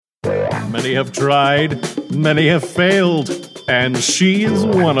Many have tried, many have failed, and she is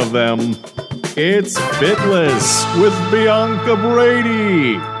one of them. It's Fitless with Bianca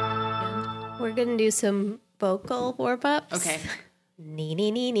Brady. We're going to do some vocal warm-ups. Okay. Nee,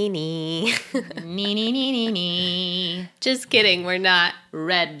 nee, nee, nee, nee. Nee, nee, nee, nee, nee. Just kidding, we're not.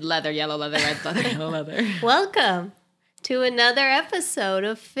 Red leather, yellow leather, red leather, yellow leather. Welcome to another episode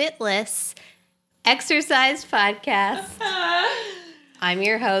of Fitless Exercise Podcast. I'm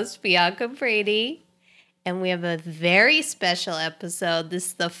your host, Bianca Brady, and we have a very special episode. This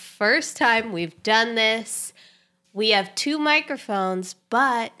is the first time we've done this. We have 2 microphones,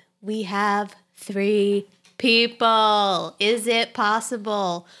 but we have 3 people. Is it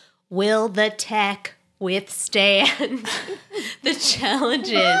possible? Will the tech withstand the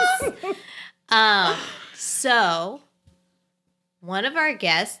challenges? So, one of our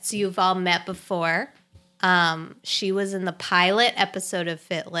guests you've all met before. She was in the pilot episode of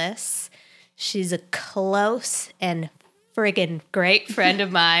Fitless. She's a close and friggin' great friend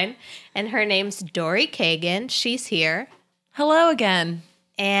of mine. And her name's Dory Kagan. She's here. Hello again.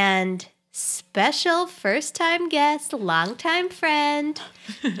 And special first-time guest, longtime friend,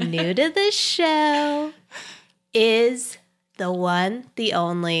 new to the show, is the one, the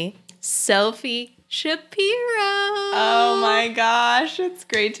only, Sophie Shapiro. Oh my gosh, it's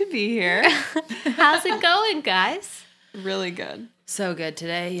great to be here. How's it going, guys? Really good. So good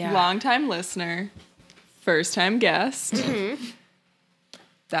today, yeah. Long-time listener, first-time guest. Mm-hmm.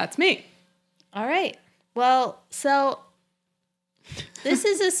 That's me. All right. Well, so this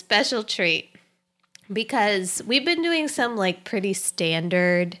is a special treat because we've been doing some like pretty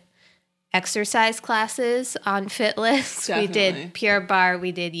standard exercise classes on Fitless. We Definitely. did Pure Barre,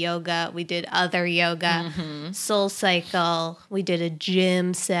 we did yoga, we did other yoga, Soul Cycle, we did a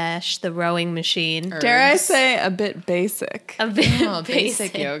gym sesh, the rowing machine. Dare I say a bit basic? A bit Oh,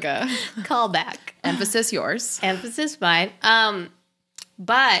 basic yoga. callback. Emphasis yours. Emphasis mine.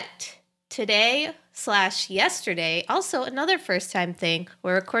 But today / yesterday, also another first time thing,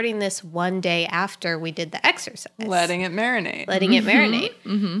 we're recording this one day after we did the exercise. Letting it marinate. Letting it marinate.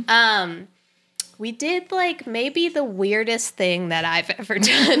 We did like maybe the weirdest thing that I've ever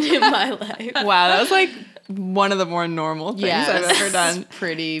done in my life. Wow, that was like one of the more normal things I've ever done.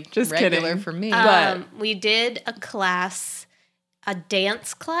 Pretty Just regular kidding. for me. We did a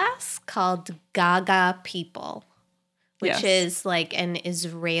dance class called Gaga People, which Yes. is like an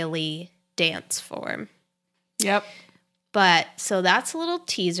Israeli dance form. Yep. But so that's a little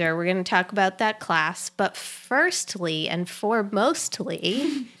teaser. We're going to talk about that class. But firstly and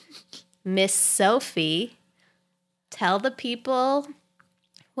foremostly, Miss Sophie, tell the people,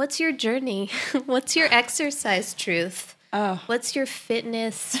 what's your journey? What's your exercise truth? Oh, What's your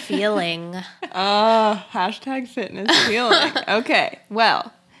fitness feeling? hashtag fitness feeling. Okay,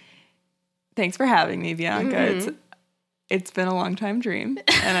 well, thanks for having me, Bianca. It's been a long time dream,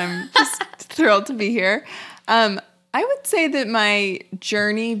 and I'm just thrilled to be here. I would say that my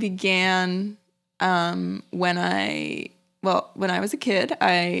journey began when I was a kid.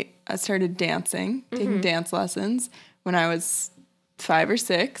 I started dancing, taking dance lessons when I was 5 or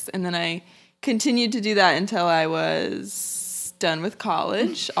 6, and then I continued to do that until I was done with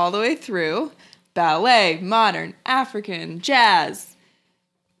college, all the way through ballet, modern, African, jazz,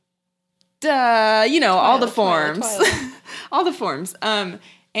 all the forms. All the forms.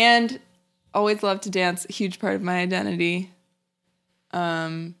 And always loved to dance, a huge part of my identity.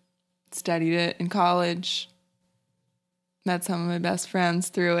 Studied it in college. Met some of my best friends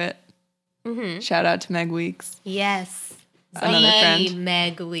through it. Shout out to Meg Weeks. Yes. Another The friend.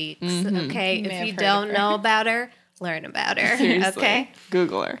 Meg Weeks. Okay. May If have you heard don't of know about her, learn about her. Seriously. Okay.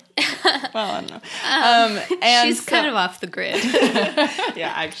 Google her. Well, I don't know. And She's kind of off the grid.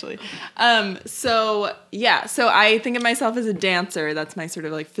 yeah, actually. So I think of myself as a dancer. That's my sort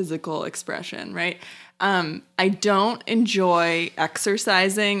of like physical expression, right? I don't enjoy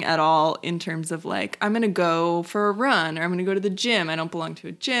exercising at all in terms of like, I'm going to go for a run or I'm going to go to the gym. I don't belong to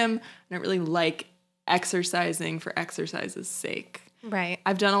a gym. I don't really like exercising for exercise's sake. Right.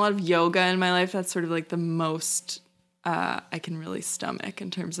 I've done a lot of yoga in my life. That's sort of like the most I can really stomach in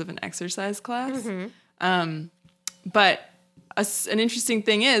terms of an exercise class. But an interesting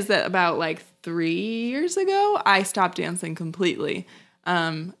thing is that about like 3 years ago, I stopped dancing completely.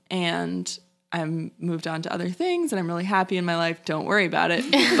 And I moved on to other things and I'm really happy in my life. Don't worry about it.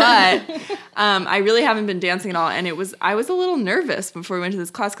 But I really haven't been dancing at all. And I was a little nervous before we went to this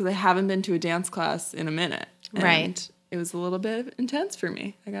class because I haven't been to a dance class in a minute. And Right. It was a little bit intense for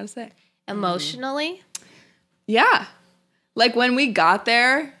me, I gotta say. Emotionally? Yeah. Like when we got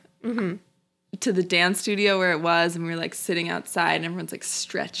there to the dance studio where it was, and we were like sitting outside and everyone's like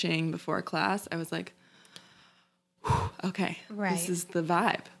stretching before class, I was like, whew, okay, Right. this is the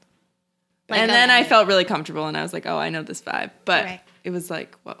vibe. Like and a- then I felt really comfortable and I was like, oh, I know this vibe. But Right. it was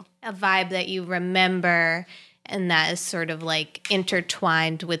like, whoa. A vibe that you remember and that is sort of like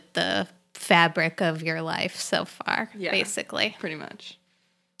intertwined with the fabric of your life so far, Yeah. basically. Pretty much.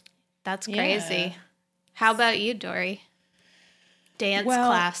 That's Yeah. crazy. How about you, Dory? Dance Well,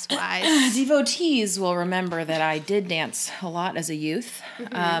 class wise. Devotees will remember that I did dance a lot as a youth.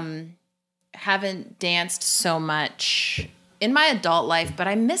 Haven't danced so much in my adult life, but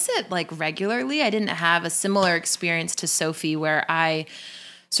I miss it like regularly. I didn't have a similar experience to Sophie where I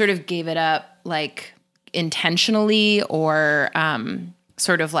sort of gave it up like intentionally or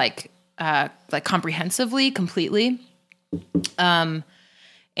sort of like comprehensively, completely. And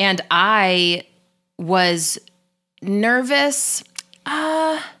I was nervous.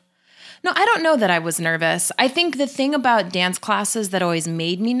 No, I don't know that I was nervous. I think the thing about dance classes that always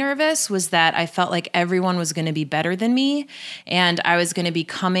made me nervous was that I felt like everyone was going to be better than me, and I was going to be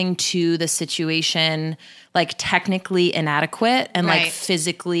coming to the situation like technically inadequate and like Right.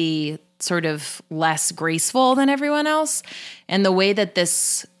 physically sort of less graceful than everyone else. And the way that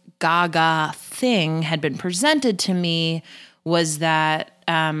this Gaga thing had been presented to me was that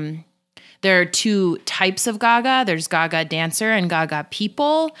there are two types of Gaga. There's Gaga dancer and Gaga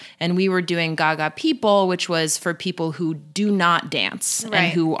people. And we were doing Gaga people, which was for people who do not dance Right.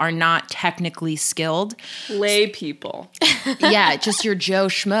 and who are not technically skilled. Lay people. Yeah, just your Joe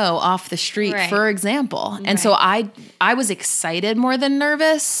Schmo off the street, Right. for example. And so I was excited more than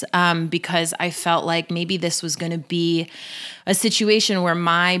nervous because I felt like maybe this was going to be a situation where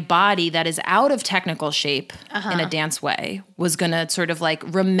my body that is out of technical shape in a dance way was going to sort of like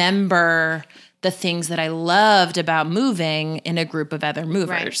remember the things that I loved about moving in a group of other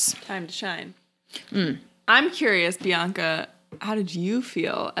movers. Time to shine. I'm curious, Bianca, how did you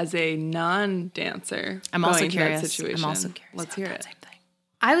feel as a non-dancer? I'm also going into that curious. situation? I'm also curious. Let's about hear that it. same thing.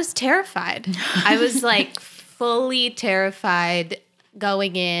 I was terrified. I was like fully terrified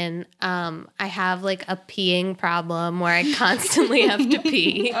going in. I have like a peeing problem where I constantly have to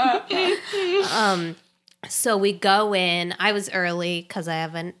pee. So we go in. I was early because I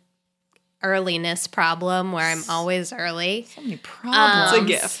have an earliness problem where I'm always early. So many problems.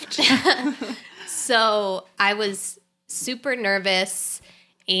 It's a gift. So I was super nervous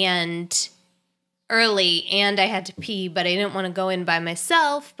and early, and I had to pee, but I didn't want to go in by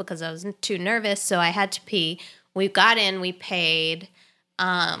myself because I was too nervous, so I had to pee. We got in, we paid.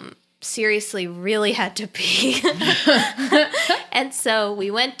 Seriously, really had to pee. And so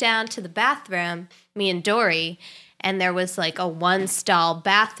we went down to the bathroom, me and Dory, and there was like a one-stall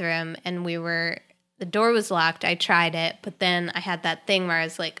bathroom, and the door was locked. I tried it, but then I had that thing where I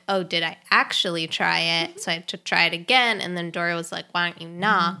was like, oh, did I actually try it? So I had to try it again, and then Dory was like, why don't you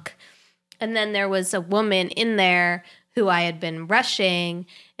knock? And then there was a woman in there who I had been rushing,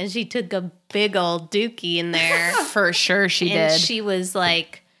 and she took a big old dookie in there. For sure she And did. she was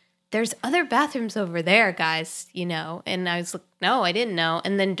like, there's other bathrooms over there, guys, you know. And I was like, no, I didn't know.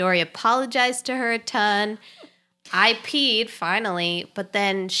 And then Dory apologized to her a ton. I peed finally, but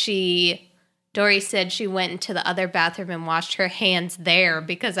then Dory said she went into the other bathroom and washed her hands there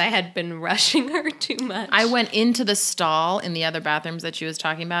because I had been rushing her too much. I went into the stall in the other bathrooms that she was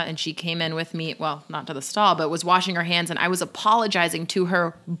talking about, and she came in with me, well, not to the stall, but was washing her hands, and I was apologizing to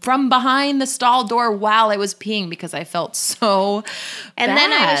her from behind the stall door while I was peeing because I felt so And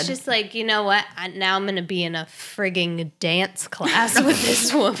then I was bad. just like, you know what? Now I'm going to be in a frigging dance class with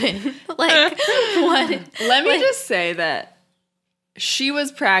this woman. Like, what? Let me just say that she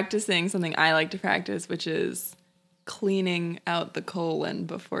was practicing something I like to practice, which is cleaning out the colon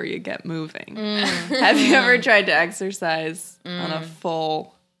before you get moving. Have you ever tried to exercise on a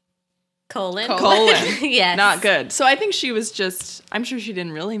full Colon? colon? Yes. Not good. So I think she was just, I'm sure she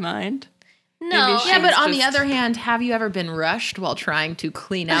didn't really mind. No. Maybe she Yeah, but was on the just- other hand, have you ever been rushed while trying to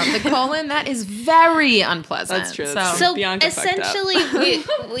clean out the colon? That is very unpleasant. That's true, that's true. So Bianca fucked up. essentially,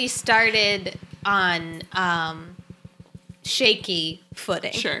 we started on shaky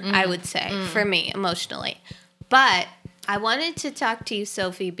footing, Sure. I would say, for me, emotionally. But I wanted to talk to you,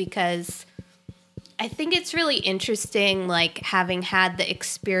 Sophie, because I think it's really interesting, like, having had the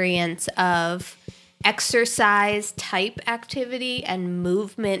experience of exercise type activity and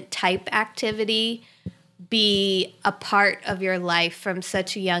movement type activity be a part of your life from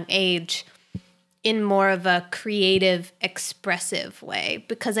such a young age in more of a creative, expressive way.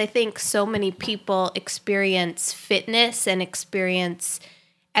 Because I think so many people experience fitness and experience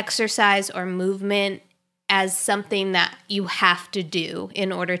exercise or movement as something that you have to do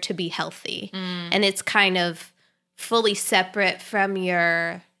in order to be healthy. And it's kind of fully separate from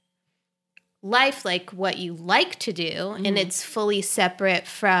your life, like what you like to do, and it's fully separate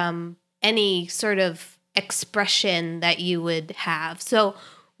from any sort of expression that you would have. So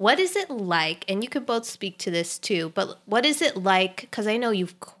what is it like, and you could both speak to this too, but what is it like, because I know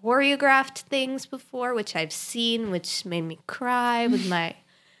you've choreographed things before, which I've seen, which made me cry with my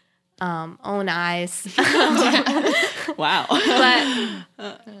own eyes. Wow.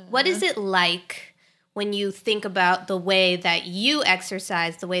 But what is it like when you think about the way that you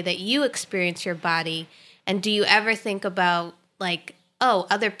exercise, the way that you experience your body, and do you ever think about like, oh,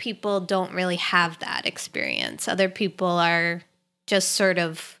 other people don't really have that experience. Other people are just sort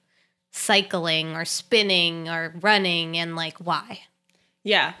of cycling or spinning or running, and like, why?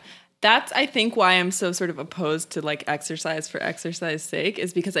 Yeah. That's, I think, why I'm so sort of opposed to like exercise for exercise sake,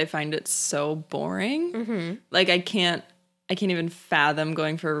 is because I find it so boring. Like I can't even fathom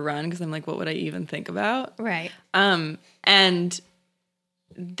going for a run because I'm like, what would I even think about? Right. And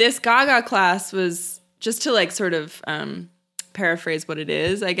this Gaga class was just to like sort of paraphrase what it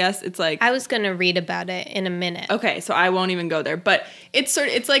is, I guess. It's like, I was going to read about it in a minute. okay, so I won't even go there, but it's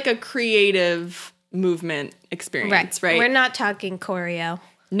like a creative movement experience, right? We're not talking choreo.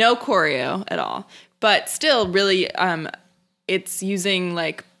 No choreo at all, but still really it's using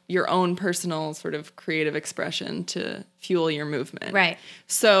like your own personal sort of creative expression to fuel your movement. Right.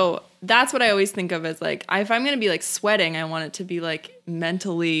 So that's what I always think of as like, if I'm going to be like sweating, I want it to be like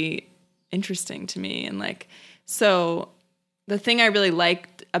mentally interesting to me. And like, so the thing I really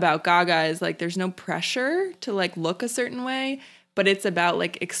liked about Gaga is like, there's no pressure to like look a certain way, but it's about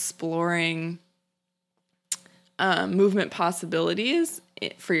like exploring movement possibilities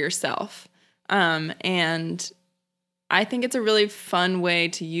for yourself. And I think it's a really fun way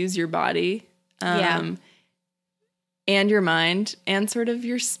to use your body and your mind and sort of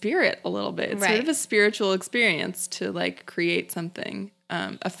your spirit a little bit. It's sort of a spiritual experience to like create something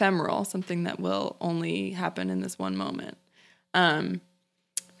ephemeral, something that will only happen in this one moment.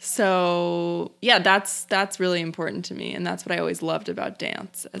 So yeah, that's really important to me. And that's what I always loved about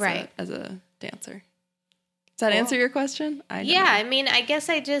dance as a dancer. Does that answer your question? I mean, I guess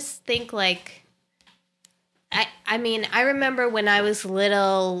I just think like, I mean, I remember when I was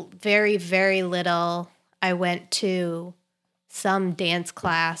little, very, very little, I went to some dance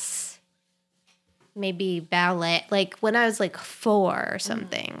class, maybe ballet, like when I was like 4 or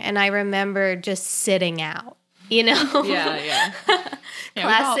something. And I remember just sitting out, you know? Yeah.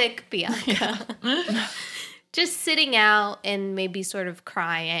 Classic Bianca. Yeah. Just sitting out and maybe sort of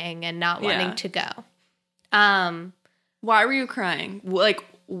crying and not wanting to go. Why were you crying? Like,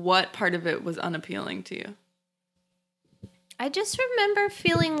 what part of it was unappealing to you? I just remember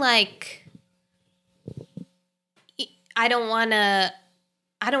feeling like I don't want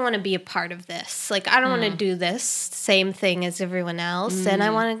to be a part of this. Like, I don't want to do this same thing as everyone else, and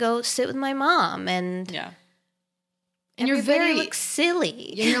I want to go sit with my mom. And and you're very looks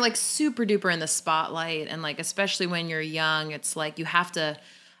silly. And you're like super duper in the spotlight, and like especially when you're young, it's like you have to.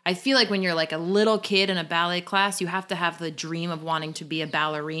 I feel like when you're like a little kid in a ballet class, you have to have the dream of wanting to be a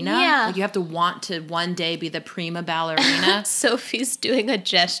ballerina. Yeah. Like you have to want to one day be the prima ballerina. Sophie's doing a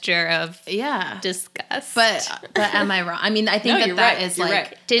gesture of disgust. But am I wrong? I mean, I think you're that right. is You're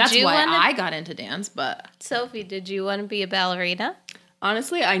like, right. that's why I got into dance, but. Sophie, did you want to be a ballerina?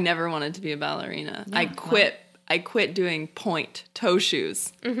 Honestly, I never wanted to be a ballerina. I quit doing point toe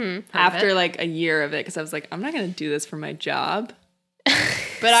shoes after like a year of it because I was like, I'm not going to do this for my job.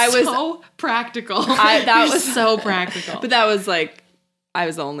 But I was so practical. That was so practical. But that was like, I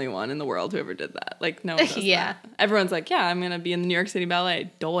was the only one in the world who ever did that. Like no one does that. Everyone's like, yeah, I'm going to be in the New York City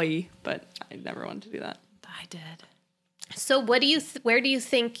Ballet. Doy. But I never wanted to do that. I did. So what do you where do you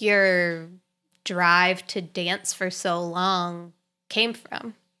think your drive to dance for so long came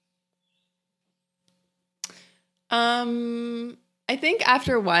from? I think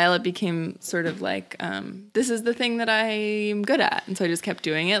after a while it became sort of like, this is the thing that I'm good at. And so I just kept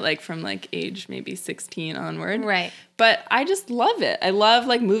doing it like from like age maybe 16 onward. Right. But I just love it. I love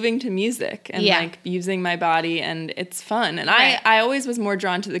like moving to music and like using my body, and it's fun. And I always was more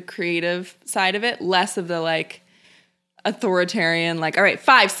drawn to the creative side of it, less of the like authoritarian, like, all right,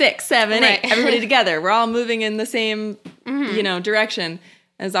 5, 6, 7, 8, everybody together. We're all moving in the same, direction.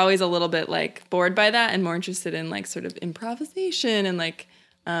 I was always a little bit like bored by that and more interested in like sort of improvisation and like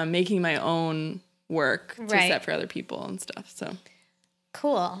making my own work to set for other people and stuff. So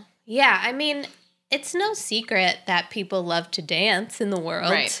cool. Yeah. I mean, it's no secret that people love to dance in the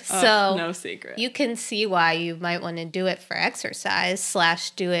world. Right. So no secret. you can see why you might want to do it for exercise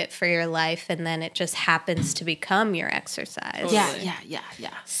 / do it for your life, and then it just happens to become your exercise. Totally. Yeah.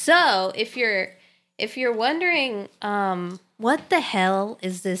 So if you're wondering, what the hell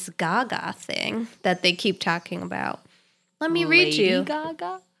is this Gaga thing that they keep talking about? Let me read you. Lady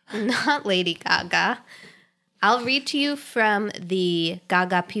Gaga? Not Lady Gaga. I'll read to you from the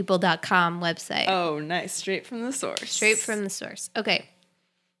gagapeople.com website. Oh, nice. Straight from the source. Straight from the source. Okay.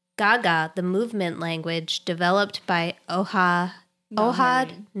 Gaga, the movement language developed by Ohad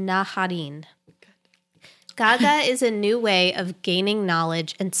Naharin. Gaga is a new way of gaining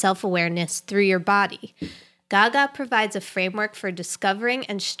knowledge and self-awareness through your body. Gaga provides a framework for discovering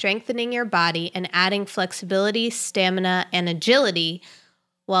and strengthening your body and adding flexibility, stamina, and agility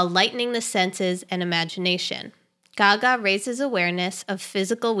while lightening the senses and imagination. Gaga raises awareness of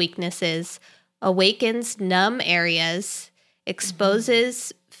physical weaknesses, awakens numb areas,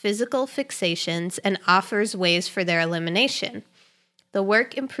 exposes physical fixations, and offers ways for their elimination. The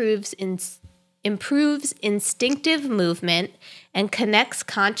work improves instinctive movement and connects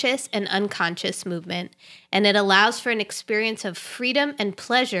conscious and unconscious movement, and it allows for an experience of freedom and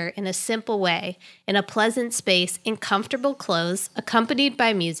pleasure in a simple way, in a pleasant space, in comfortable clothes, accompanied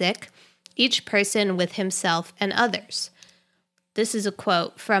by music, each person with himself and others. This is a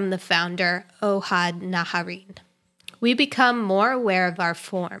quote from the founder, Ohad Naharin. We become more aware of our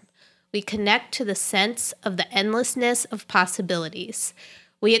form. We connect to the sense of the endlessness of possibilities.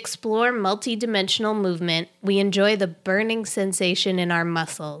 We explore multidimensional movement. We enjoy the burning sensation in our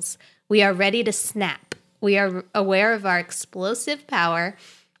muscles. We are ready to snap. We are aware of our explosive power,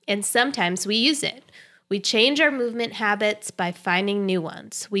 and sometimes we use it. We change our movement habits by finding new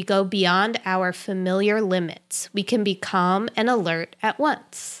ones. We go beyond our familiar limits. We can be calm and alert at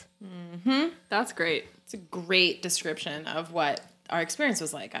once. That's great. It's a great description of what our experience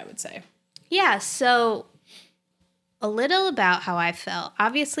was like, I would say. Yeah, so a little about how I felt.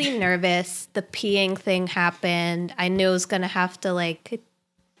 Obviously nervous. The peeing thing happened. I knew I was going to have to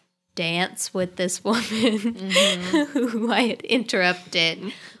dance with this woman who I had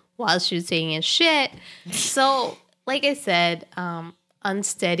interrupted while she was taking a shit. So, like I said,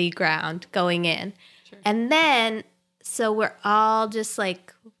 unsteady ground going in. Sure. And then, so we're all just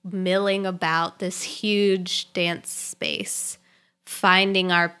milling about this huge dance space,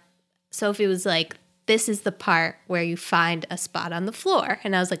 finding Sophie was like, this is the part where you find a spot on the floor.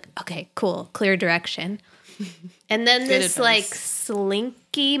 And I was like, okay, cool, clear direction. And then this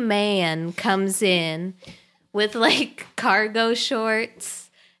slinky man comes in with cargo shorts,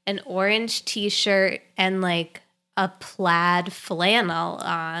 an orange t-shirt, and a plaid flannel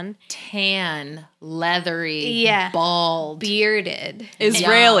on. Tan, leathery, Yeah. bald. Bearded.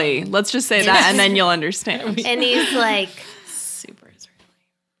 Israeli. Let's just say that, and then you'll understand. And he's like, Super Israeli.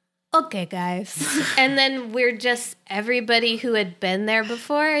 okay, guys. And then everybody who had been there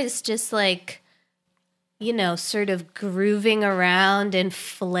before is just sort of grooving around and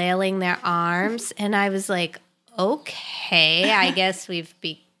flailing their arms. And I was like, okay, I guess we've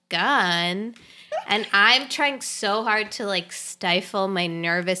begun. And I'm trying so hard to stifle my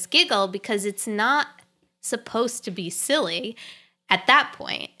nervous giggle because it's not supposed to be silly at that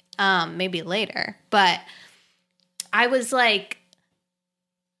point. Maybe later. But I was like,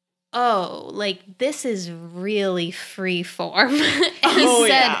 oh, this is really free form.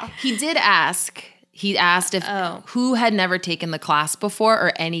 And He did ask. He asked if who had never taken the class before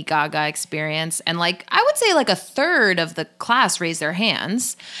or any Gaga experience. And I would say a third of the class raised their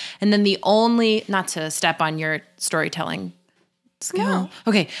hands. And then not to step on your storytelling skill. No.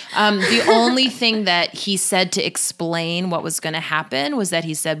 Okay. The only thing that he said to explain what was going to happen was that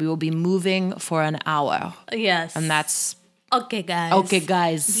he said, we will be moving for an hour. Yes. And that's okay, guys. Okay,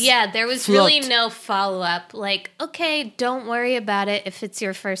 guys. Yeah, there was really no follow-up. Okay, don't worry about it if it's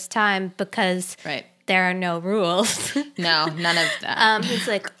your first time because there are no rules. No, none of that. He's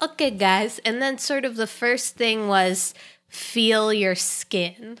like, okay, guys. And then sort of the first thing was feel your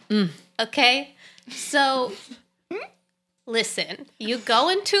skin. Okay? So, listen. You go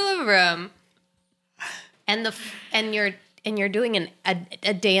into a room and you're doing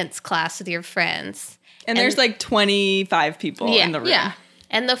a dance class with your friends. And there's 25 people in the room. Yeah.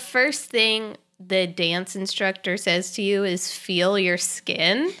 And the first thing the dance instructor says to you is feel your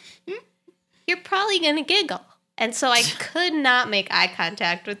skin. You're probably going to giggle. And so I could not make eye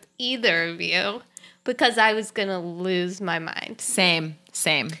contact with either of you because I was going to lose my mind. Same.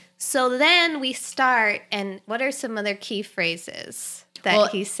 So then we start, and what are some other key phrases that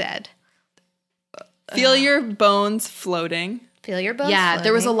he said? Feel your bones floating. Feel your bones Yeah, floating.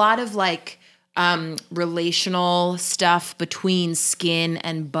 there was a lot of relational stuff between skin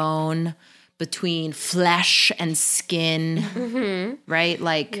and bone, between flesh and skin, right?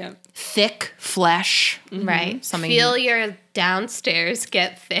 Like thick flesh. Right. Something- Feel your downstairs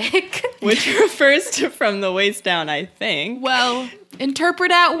get thick. Which refers to from the waist down, I think. Well,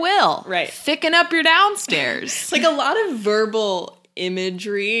 interpret at will. Right. Thicken up your downstairs. Like a lot of verbal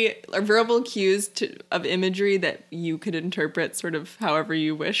imagery or verbal cues of imagery that you could interpret sort of however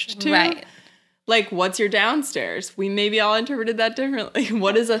you wished to. Right. Like, what's your downstairs? We maybe all interpreted that differently.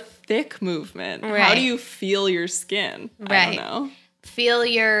 What is a thick movement? How Right. do you feel your skin? I Right. don't know. Feel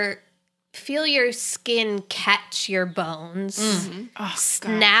your skin catch your bones.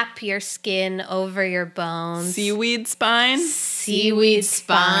 Snap your skin over your bones. Seaweed spine. Seaweed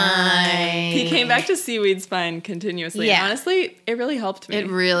spine. He came back to seaweed spine continuously. Yeah. Honestly, it really helped me. It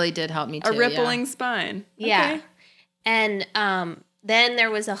really did help me too. A rippling spine. Yeah. Okay. And then there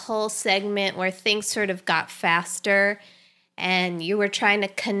was a whole segment where things sort of got faster and you were trying to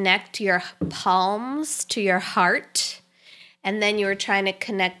connect your palms to your heart. And then you were trying to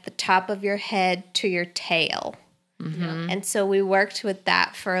connect the top of your head to your tail. And so we worked with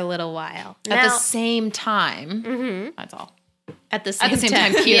that for a little while. At the same time. That's all. At the same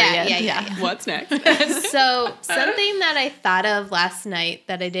time, period. Yeah. What's next? So something that I thought of last night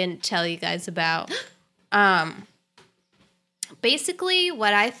that I didn't tell you guys about. Basically,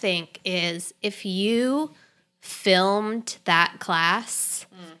 what I think is if you filmed that class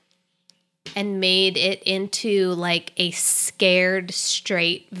and made it into like a scared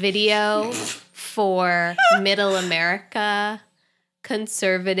straight video for middle America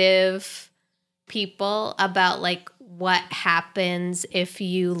conservative people about like what happens if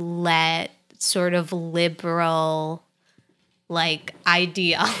you let sort of liberal like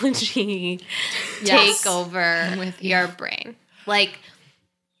ideology Yes. take over your brain. Like,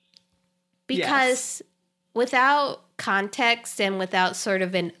 because without context and without sort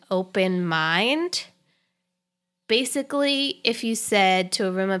of an open mind, basically, if you said to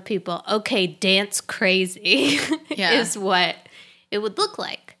a room of people, okay, dance crazy, is what it would look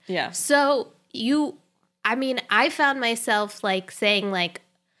like. Yeah. So I found myself like saying like,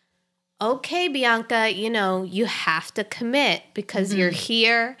 okay, Bianca, you have to commit because you're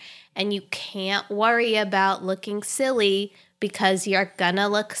here and you can't worry about looking silly because you're gonna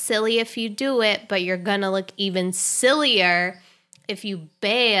look silly if you do it, but you're gonna look even sillier if you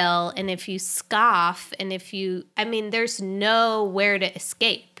bail and if you scoff and if you, there's nowhere to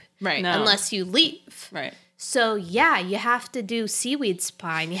escape. Right. No. Unless you leave. Right. So yeah, you have to do seaweed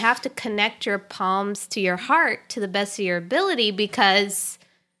spine. You have to connect your palms to your heart to the best of your ability because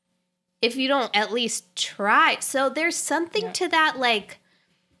if you don't at least try. So there's something to that, like,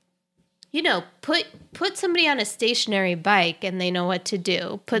 put somebody on a stationary bike and they know what to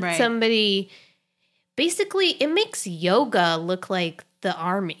do. Put somebody, basically it makes yoga look like the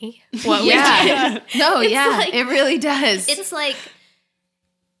army. What we do. No, It's yeah, like- it really does. It's like,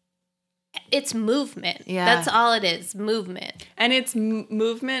 it's movement. Yeah. That's all it is, movement. And it's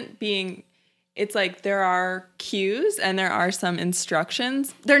movement being, it's like there are cues and there are some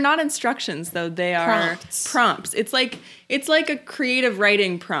instructions. They're not instructions though. They are prompts. It's like a creative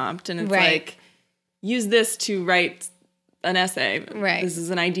writing prompt. And it's like, use this to write an essay. Right. This is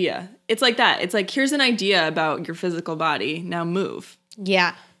an idea. It's like that. It's like, here's an idea about your physical body. Now move.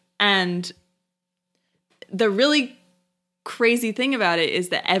 Yeah. And the really crazy thing about it is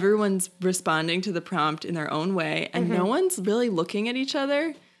that everyone's responding to the prompt in their own way and no one's really looking at each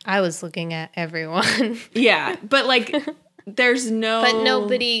other. I was looking at everyone. Yeah, but like there's no... But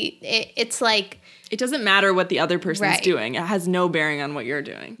nobody, it's like... It doesn't matter what the other person's Right. doing. It has no bearing on what you're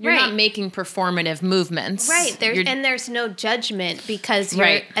doing. You're Right. not making performative movements. Right. You're- There's no judgment because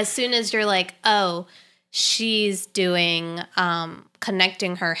Right. as soon as you're like, oh, she's doing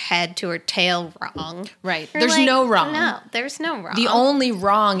connecting her head to her tail wrong. Right. You're There's like, no wrong. No, there's no wrong. The only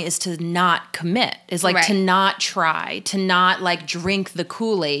wrong is to not commit, is like to Right. not try, to not like drink the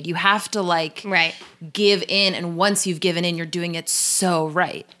Kool-Aid. You have to like Right. give in. And once you've given in, you're doing it so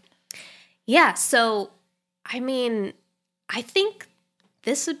right. Yeah. So, I think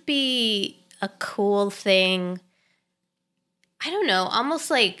this would be a cool thing. I don't know,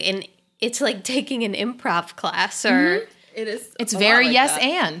 almost like it's like taking an improv class or It is. It's a very lot like yes that.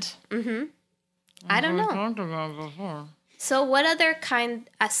 and. I don't know. So what other kind?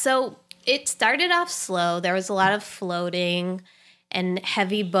 So it started off slow. There was a lot of floating and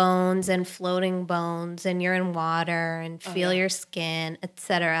heavy bones and floating bones, and you're in water and feel your skin,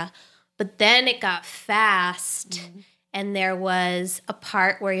 etc. But then it got fast, and there was a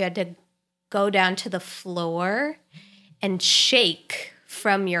part where you had to go down to the floor and shake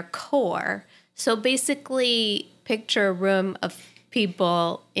from your core. So basically, picture a room of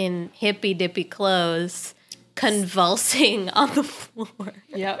people in hippy dippy clothes convulsing on the floor.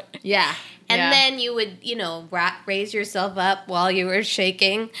 Yep. Yeah. And then you would, raise yourself up while you were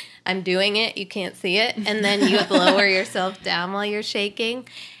shaking. I'm doing it. You can't see it. And then you would lower yourself down while you're shaking.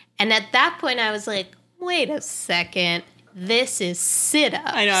 And at that point, I was like, wait a second. This is sit-ups.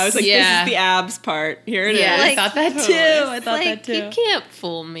 I know. I was like, this is the abs part. Here it is. I thought that too. I thought that too. You can't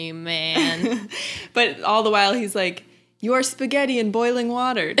fool me, man. But all the while, he's like, "Your spaghetti in boiling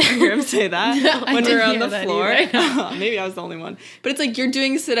water." Did you hear him say that when we were on the floor? Maybe I was the only one. But it's like you're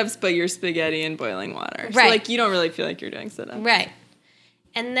doing sit-ups, but you're spaghetti in boiling water. So Right. you don't really feel like you're doing sit-ups. Right.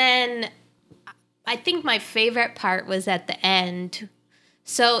 And then I think my favorite part was at the end.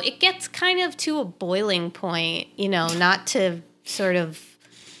 So it gets kind of to a boiling point, not to sort of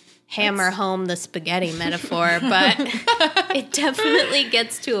hammer home the spaghetti metaphor, but it definitely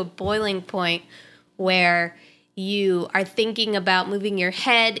gets to a boiling point where you are thinking about moving your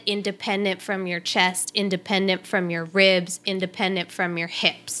head independent from your chest, independent from your ribs, independent from your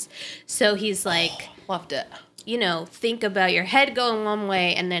hips. So he's like, Loved it. think about your head going one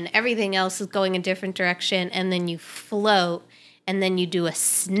way and then everything else is going a different direction, and then you float, and then you do a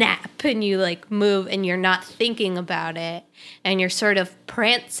snap and you move and you're not thinking about it, and you're sort of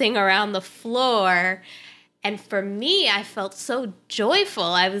prancing around the floor. And for me, I felt so joyful.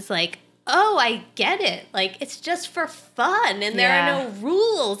 I was like, oh, I get it. It's just for fun, and there are no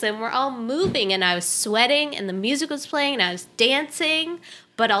rules, and we're all moving, and I was sweating, and the music was playing, and I was dancing,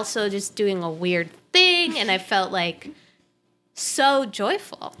 but also just doing a weird thing, and I felt so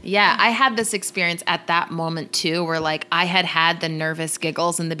joyful. Yeah, I had this experience at that moment too, where I had the nervous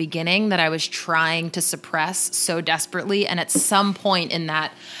giggles in the beginning that I was trying to suppress so desperately, and at some point in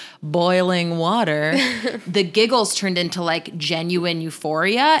that boiling water, the giggles turned into genuine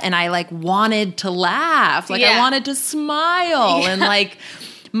euphoria, and I wanted to laugh, I wanted to smile, and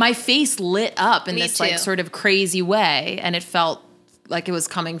my face lit up in this too. sort of crazy way, and it felt like it was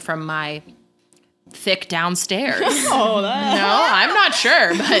coming from my thick downstairs. Oh, that. No, I'm not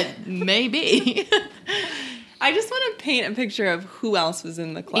sure, but maybe. I just want to paint a picture of who else was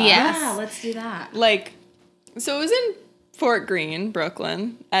in the class. Yes. Let's do that. So it was in Fort Greene,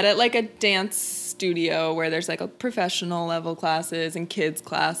 Brooklyn, at a dance studio where there's a professional level classes and kids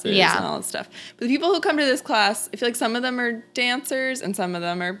classes and all that stuff. But the people who come to this class, I feel like some of them are dancers and some of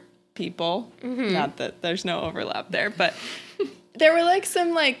them are people. Mm-hmm. Not that there's no overlap there, but there were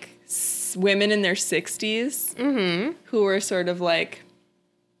some women in their 60s who were sort of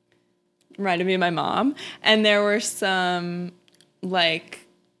reminded me of my mom, and there were some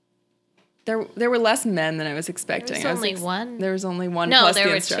there were less men than I was expecting. There was only one. There was only one. No, plus there the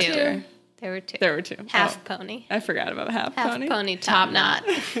were instructor. two. There were two. There were two. Half pony. I forgot about half pony. Half pony, top knot.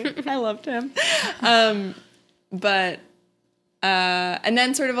 I loved him. And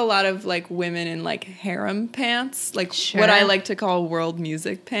then sort of a lot of women in harem pants, what I like to call world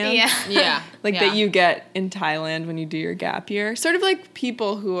music pants. Yeah. Yeah. That you get in Thailand when you do your gap year. Sort of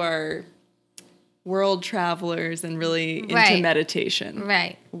people who are world travelers and really into meditation.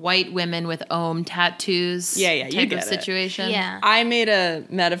 Right. White women with Om tattoos. Yeah, you type get of it. situation. Yeah. I made a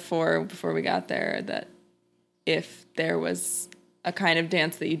metaphor before we got there that if there was a kind of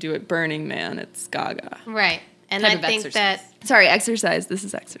dance that you do at Burning Man, it's Gaga. Right. And Type I of think exercise. Sorry, exercise. This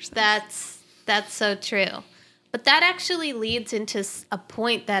is exercise. that's so true. But that actually leads into a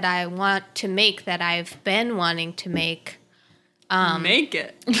point that I want to make, that I've been wanting to make Make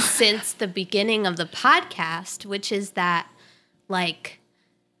it. since the beginning of the podcast, which is that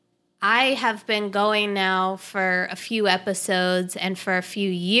I have been going now for a few episodes and for a few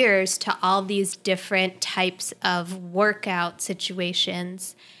years to all these different types of workout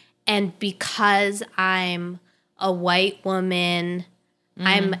situations. And because I'm a white woman,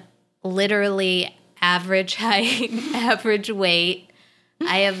 I'm literally average height, average weight.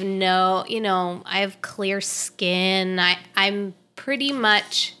 I have I have clear skin. I'm pretty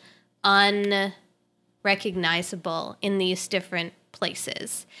much unrecognizable in these different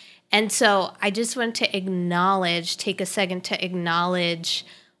places. And so I just want to take a second to acknowledge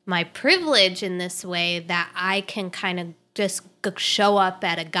my privilege in this way, that I can kind of just show up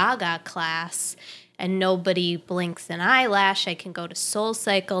at a Gaga class and nobody blinks an eyelash. I can go to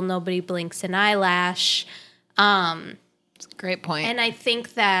SoulCycle, nobody blinks an eyelash. It's a great point. And I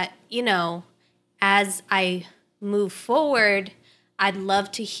think that, as I move forward, I'd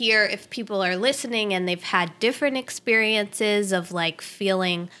love to hear if people are listening and they've had different experiences of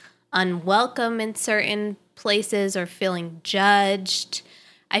feeling unwelcome in certain places or feeling judged.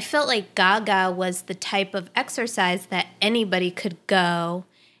 I felt like Gaga was the type of exercise that anybody could go,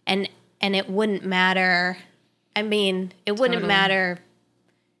 and and it wouldn't matter. I mean, it wouldn't matter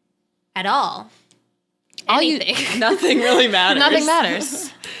at all. Anything. Nothing really matters. Nothing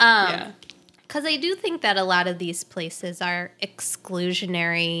matters. Because I do think that a lot of these places are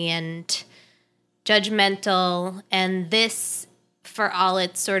exclusionary and judgmental, and this, for all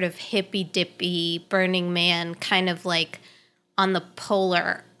its sort of hippy-dippy Burning Man, kind of like on the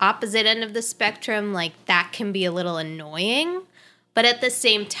polar opposite end of the spectrum, like that can be a little annoying. But at the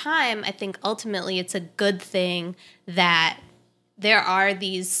same time, I think ultimately it's a good thing that there are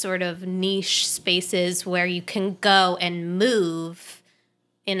these sort of niche spaces where you can go and move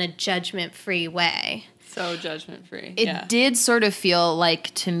in a judgment-free way. So judgment-free. It did sort of feel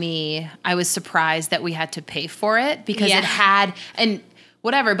like, to me, I was surprised that we had to pay for it because it had, and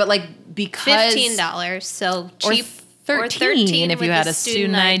whatever, but like because $15, so cheap. Or 13 if with you had the a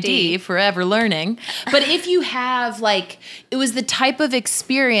student ID, forever learning. But if you have, like, it was the type of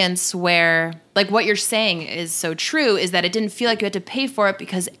experience where, like, what you're saying is so true, is that it didn't feel like you had to pay for it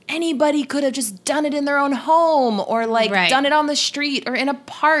because anybody could have just done it in their own home or, like, done it on the street or in a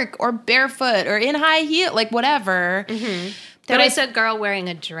park or barefoot or in high heel, like, whatever. Mm-hmm. There was a girl wearing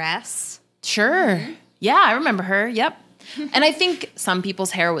a dress. Sure. Yeah, I remember her. Yep. And I think some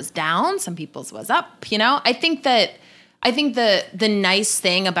people's hair was down, some people's was up, you know? I think the nice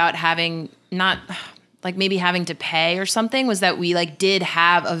thing about having not like maybe having to pay or something was that we like did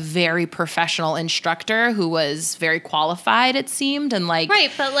have a very professional instructor who was very qualified, it seemed, and like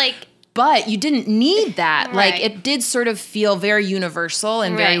but you didn't need that. Like it did sort of feel very universal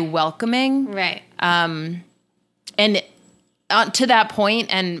and very welcoming. Right. And to that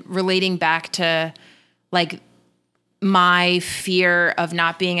point and relating back to like my fear of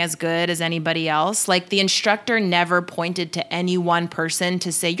not being as good as anybody else. Like the instructor never pointed to any one person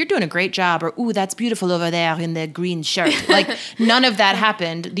to say, you're doing a great job, or, ooh, that's beautiful over there in the green shirt. Like none of that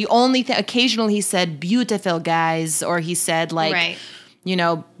happened. The only thing, occasionally he said, beautiful guys, or he said like, you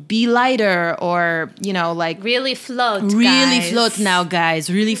know, be lighter, or, you know, like really float now, guys,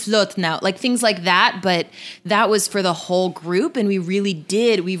 really float now, like things like that. But that was for the whole group. And we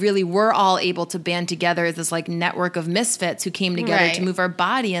really were all able to band together as this like network of misfits who came together to move our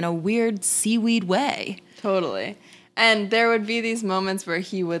body in a weird seaweed way. Totally. And there would be these moments where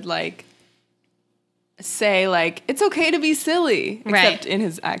he would like say like, it's okay to be silly, except in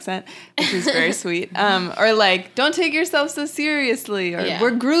his accent, which is very sweet. Or like, don't take yourself so seriously, or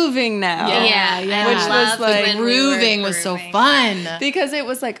we're grooving now. Which was like, grooving was so fun. Because it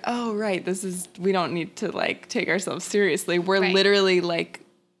was like, oh, right, we don't need to like take ourselves seriously. We're literally like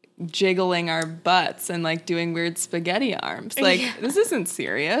jiggling our butts and like doing weird spaghetti arms. Like, this isn't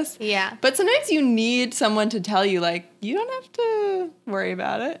serious. Yeah. But sometimes you need someone to tell you like, you don't have to worry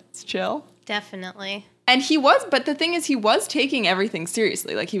about it. It's chill. Definitely. And but the thing is, he was taking everything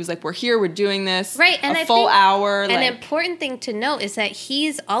seriously. Like, he was like, we're here, we're doing this. Right. And a full hour. An important thing to note is that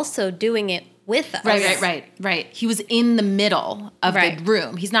he's also doing it with us. Right. He was in the middle of the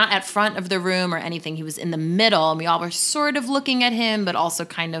room. He's not at front of the room or anything. He was in the middle, and we all were sort of looking at him, but also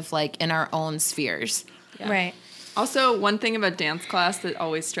kind of like in our own spheres. Yeah. Right. Also, one thing about dance class that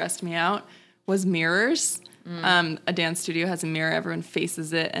always stressed me out was mirrors. A dance studio has a mirror, everyone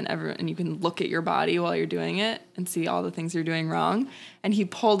faces it, and you can look at your body while you're doing it and see all the things you're doing wrong. And he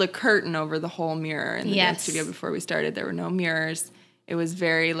pulled a curtain over the whole mirror in the dance studio before we started. There were no mirrors. It was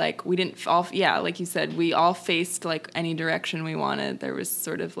very like, we didn't all, like you said, we all faced like any direction we wanted. There was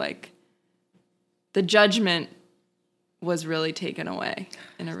sort of like, the judgment was really taken away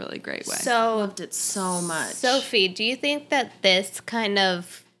in a really great way. So loved it so much. Sophie, do you think that this kind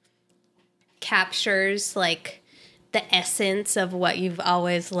of captures like the essence of what you've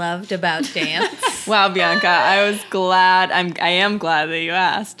always loved about dance? Wow, Bianca, I am glad that you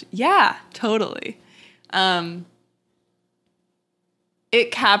asked. Yeah, totally.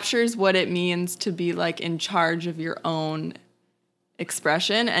 It captures what it means to be like in charge of your own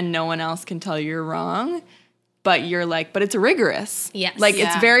expression, and no one else can tell you're wrong. But you're like, but it's rigorous. Yes. Like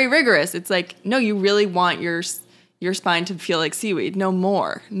it's very rigorous. It's like, no, you really want your spine to feel like seaweed. No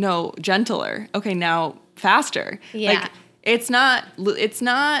more. No, gentler. Okay, now faster. Yeah. Like it's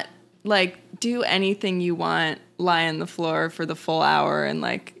not like do anything you want, lie on the floor for the full hour and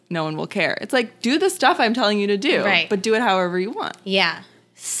like no one will care. It's like do the stuff I'm telling you to do, but do it however you want. Yeah.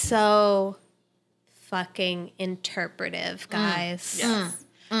 So fucking interpretive, guys. Yes.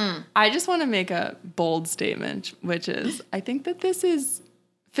 I just want to make a bold statement, which is I think that this is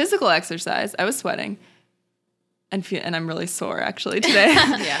physical exercise. I was sweating. And I'm really sore actually today.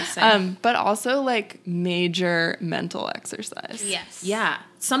 Same. But also like major mental exercise. Yes. Yeah.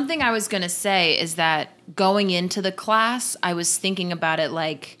 Something I was going to say is that going into the class, I was thinking about it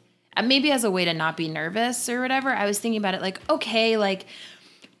like maybe as a way to not be nervous or whatever, I was thinking about it like, okay, like,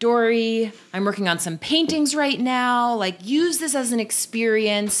 Dory, I'm working on some paintings right now. Like, use this as an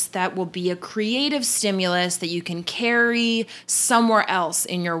experience that will be a creative stimulus that you can carry somewhere else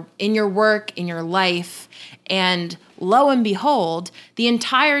in your work, in your life. And lo and behold, the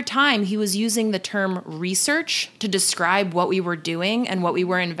entire time he was using the term research to describe what we were doing and what we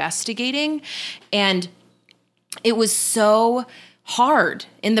were investigating. And it was so hard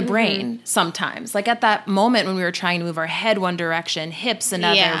in the brain sometimes. Like at that moment when we were trying to move our head one direction, hips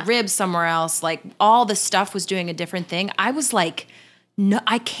another, ribs somewhere else, like all the stuff was doing a different thing. I was like, no,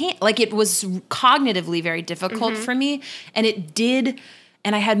 I can't. Like it was cognitively very difficult for me. And it did.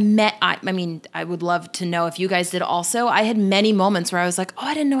 And I had I would love to know if you guys did also. I had many moments where I was like, oh,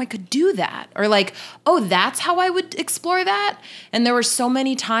 I didn't know I could do that. Or like, oh, that's how I would explore that. And there were so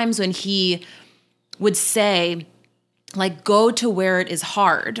many times when he would say, like, go to where it is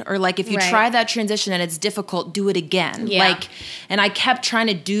hard, or like, if you try that transition and it's difficult, do it again. Yeah. Like, and I kept trying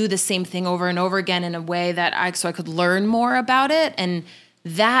to do the same thing over and over again in a way that so I could learn more about it. And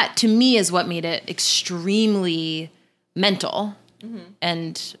that to me is what made it extremely mental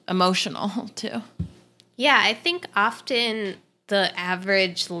and emotional too. Yeah, I think often the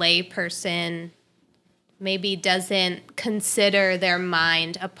average lay person maybe doesn't consider their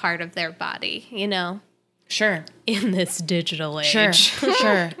mind a part of their body, you know? Sure. In this digital age.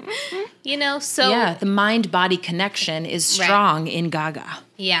 Sure. You know, so... Yeah, the mind-body connection is strong in Gaga.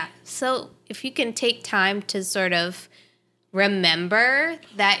 Yeah. So if you can take time to sort of remember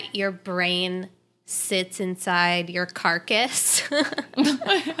that your brain sits inside your carcass.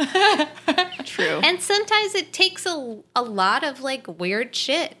 True. And sometimes it takes a lot of like weird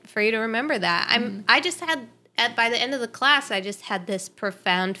shit for you to remember that. I just had, by the end of the class, I just had this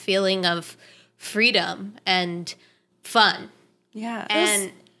profound feeling of freedom and fun. Yeah.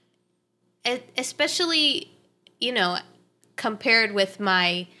 And especially, you know, compared with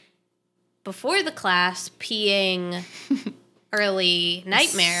my before the class peeing early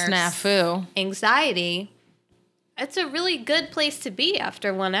nightmares, Snafu. anxiety, it's a really good place to be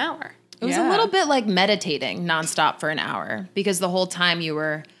after 1 hour. It was a little bit like meditating nonstop for an hour because the whole time you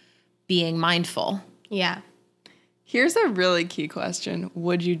were being mindful. Yeah. Here's a really key question.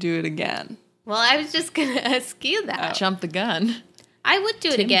 Would you do it again? Well, I was just going to ask you that. Jump the gun. I would do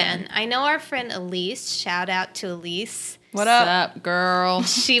it again. I know our friend Elise, shout out to Elise. What up? What's up, girl?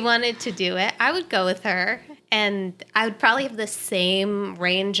 She wanted to do it. I would go with her. And I would probably have the same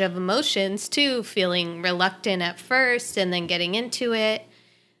range of emotions too, feeling reluctant at first and then getting into it.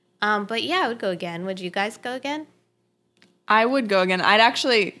 But yeah, I would go again. Would you guys go again? I would go again. I'd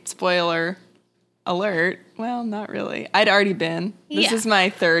actually, spoiler alert, well, not really. I'd already been. This is my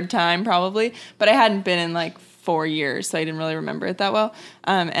third time probably, but I hadn't been in like 4 years, so I didn't really remember it that well.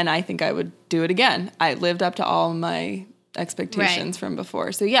 And I think I would do it again. I lived up to all my expectations from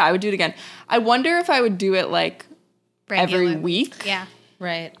before. So yeah, I would do it again. I wonder if I would do it like every week. Yeah.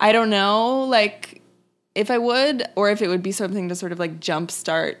 Right. I don't know, like if I would, or if it would be something to sort of like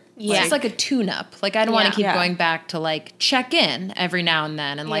jumpstart. Yeah. It's like a tune-up. Like, I don't want to keep going back to, like, check in every now and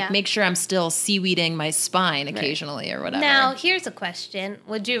then and, like, make sure I'm still seaweeding my spine occasionally or whatever. Now, here's a question.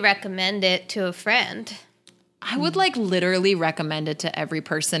 Would you recommend it to a friend? I would, like, literally recommend it to every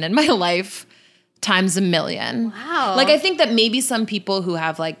person in my life times a million. Wow. Like, I think that maybe some people who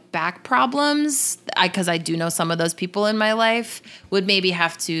have, like, back problems, because I do know some of those people in my life, would maybe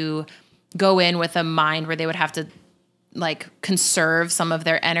have to go in with a mind where they would have to, like, conserve some of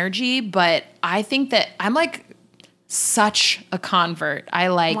their energy. But I think that I'm like such a convert. I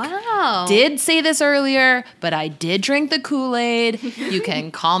like did say this earlier, but I did drink the Kool-Aid. You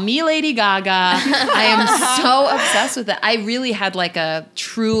can call me Lady Gaga. I am so obsessed with it. I really had like a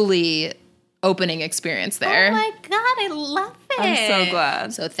truly opening experience there. Oh my God, I love it. I'm so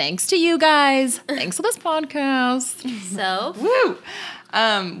glad. So thanks to you guys. Thanks for this podcast. So, Woo!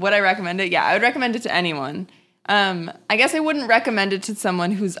 Would I recommend it? Yeah, I would recommend it to anyone. I guess I wouldn't recommend it to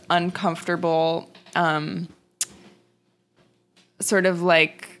someone who's uncomfortable, sort of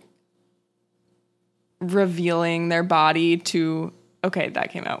like revealing their body to, okay, that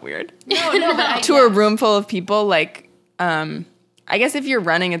came out weird. No, to a room full of people. Like, I guess if you're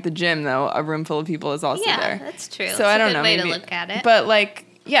running at the gym though, a room full of people is also there. yeah, that's true. So That's I don't a good know. way maybe, to look at it. But like,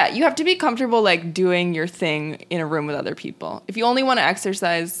 yeah, you have to be comfortable like doing your thing in a room with other people. If you only want to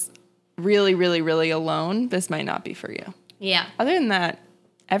exercise really, really, really alone, this might not be for you. yeah. Other than that,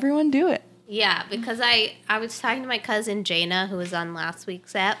 everyone do it. Yeah, because I was talking to my cousin Jaina, who was on last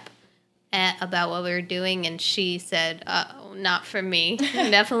week's app, about what we were doing, and she said, oh, not for me.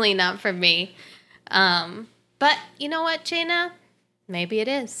 Definitely not for me. But you know what, Jaina? Maybe it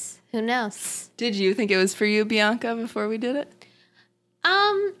is. Who knows? Did you think it was for you, Bianca, before we did it?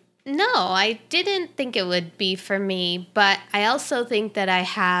 No, I didn't think it would be for me, but I also think that I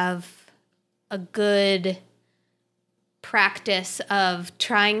have a good practice of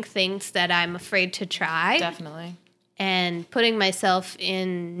trying things that I'm afraid to try. Definitely. And putting myself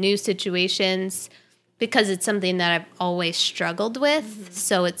in new situations because it's something that I've always struggled with. Mm-hmm.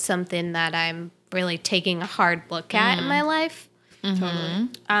 So it's something that I'm really taking a hard look at in my life.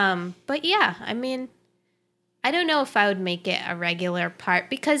 Mm-hmm. But yeah, I mean, I don't know if I would make it a regular part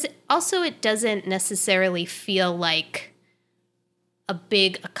because also it doesn't necessarily feel like a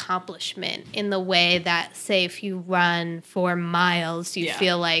big accomplishment in the way that, say, if you run 4 miles, you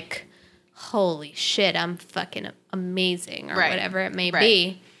feel like, holy shit, I'm fucking amazing or whatever it may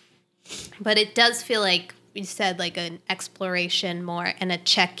be. But it does feel like you said, like an exploration more and a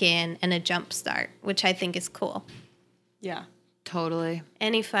check-in and a jump start, which I think is cool. Yeah. Totally.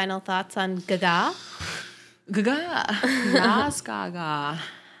 Any final thoughts on Gaga? Gaga. Yes, Gaga.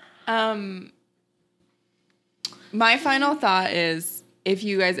 My final thought is if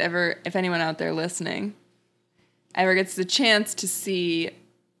anyone out there listening ever gets the chance to see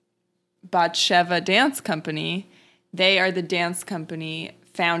Batsheva Dance Company, they are the dance company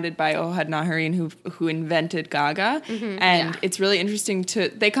founded by Ohad Naharin who invented Gaga. And it's really interesting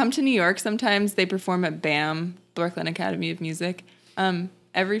they come to New York sometimes. They perform at BAM, Brooklyn Academy of Music,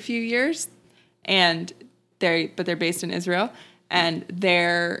 every few years. And they're based in Israel, and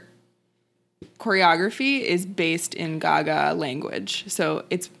their choreography is based in Gaga language. So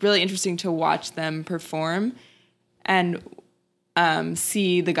it's really interesting to watch them perform and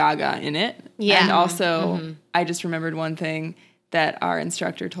see the Gaga in it. Yeah. And also, I just remembered one thing that our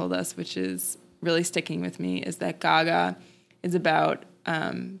instructor told us, which is really sticking with me, is that Gaga is about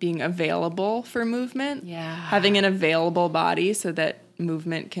being available for movement. Yeah. Having an available body so that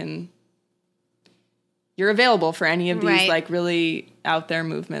movement you're available for any of these like really out there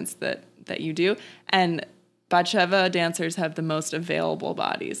movements that you do. And Batsheva dancers have the most available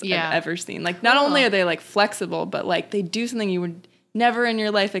bodies I've ever seen. Like not only are they like flexible, but like they do something you would never in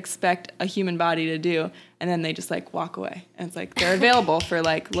your life expect a human body to do. And then they just like walk away. And it's like they're available for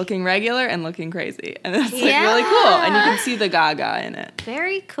like looking regular and looking crazy. And it's like really cool. And you can see the Gaga in it.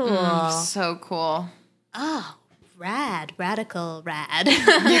 Very cool. So cool. Oh, rad. Radical rad.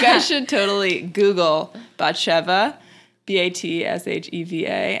 You guys should totally Google Batsheva,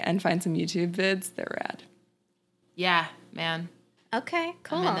 Batsheva, and find some YouTube vids. They're rad. Yeah, man. Okay,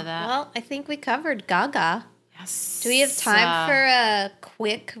 cool. I'm into that. Well, I think we covered Gaga. Yes. Do we have time for a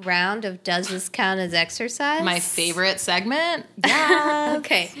quick round of Does This Count as Exercise? My favorite segment? Yeah.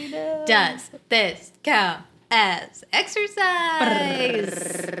 Okay. Does this count as exercise?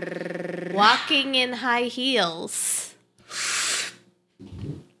 Walking in high heels.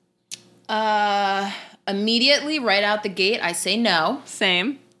 Immediately, right out the gate, I say no.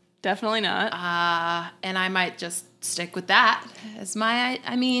 Same. Definitely not. And I might just stick with that as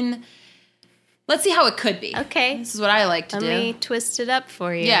let's see how it could be. Okay. This is what I like to do. Let me twist it up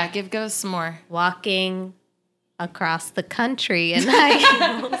for you. Yeah, give us some more. Walking across the country in high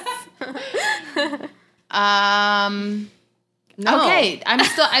heels. No. Okay,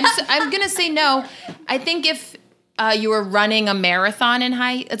 I'm gonna say no. I think if you were running a marathon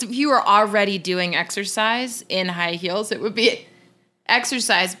if you were already doing exercise in high heels, it would be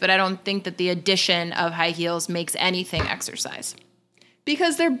exercise. But I don't think that the addition of high heels makes anything exercise.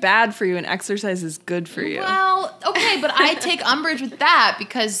 Because they're bad for you and exercise is good for you. Well, okay, but I take umbrage with that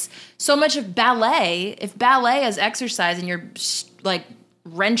because so much of ballet, if ballet is exercise and you're like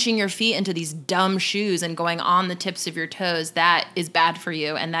wrenching your feet into these dumb shoes and going on the tips of your toes, that is bad for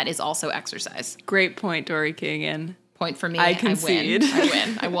you, and that is also exercise. Great point, Dory Kagan. Point for me. I concede. I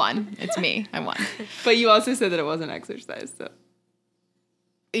win. I won. It's me. I won. But you also said that it wasn't exercise, so.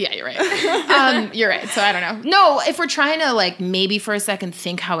 Yeah, you're right. You're right. So I don't know. No, if we're trying to like maybe for a second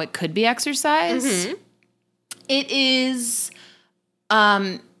think how it could be exercise, it is.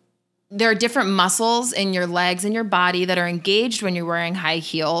 There are different muscles in your legs and your body that are engaged when you're wearing high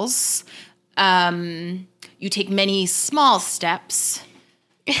heels. You take many small steps.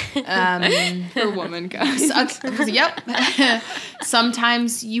 For woman guys. Yep.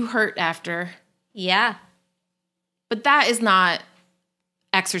 Sometimes you hurt after. Yeah. But that is not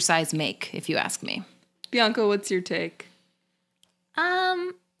exercise make, if you ask me. Bianca, what's your take?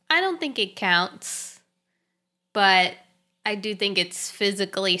 I don't think it counts, but I do think it's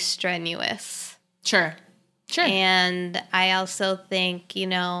physically strenuous. Sure. And I also think,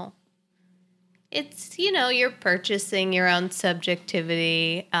 it's, you're purchasing your own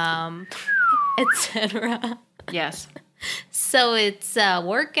subjectivity, etc. Yes. So it's a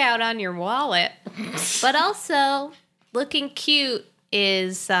workout on your wallet, but also looking cute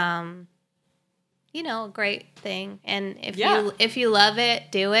is, a great thing. And if you love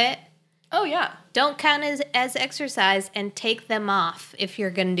it, do it. Oh, yeah. Don't count as exercise and take them off if you're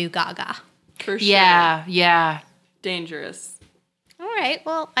going to do Gaga. For sure. Yeah. Dangerous. All right.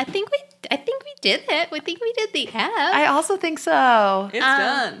 Well, I think we did it. I think we did the app. I also think so. It's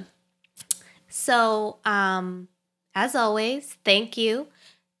done. So, as always, thank you.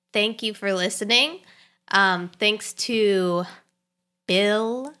 Thank you for listening. Thanks to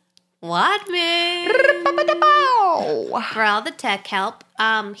Bill Wadman for all the tech help.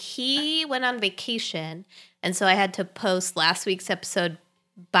 He went on vacation, and so I had to post last week's episode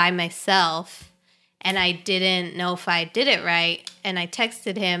by myself, and I didn't know if I did it right, and I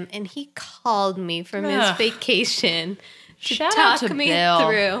texted him, and he called me from his vacation to Shout out talk to me Bill.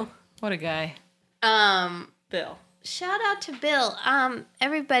 through. What a guy. Bill. Shout out to Bill.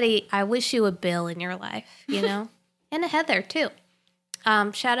 Everybody, I wish you a Bill in your life, and a Heather too.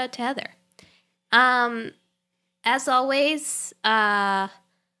 Shout out to Heather. As always,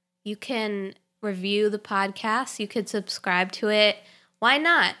 you can review the podcast. You could subscribe to it. Why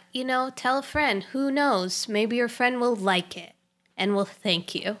not? Tell a friend. Who knows? Maybe your friend will like it and will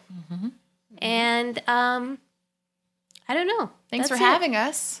thank you. Mm-hmm. And I don't know. Thanks That's for it. having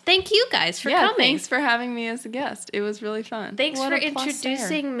us. Thank you guys for coming. Thanks for having me as a guest. It was really fun. Thanks What for a plus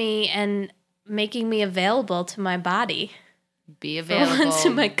introducing me and making me available to my body. Be For available. once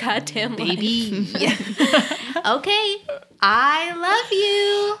in my goddamn baby. Okay. I love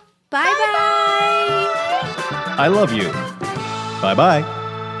you. Bye-bye. I love you. Bye bye.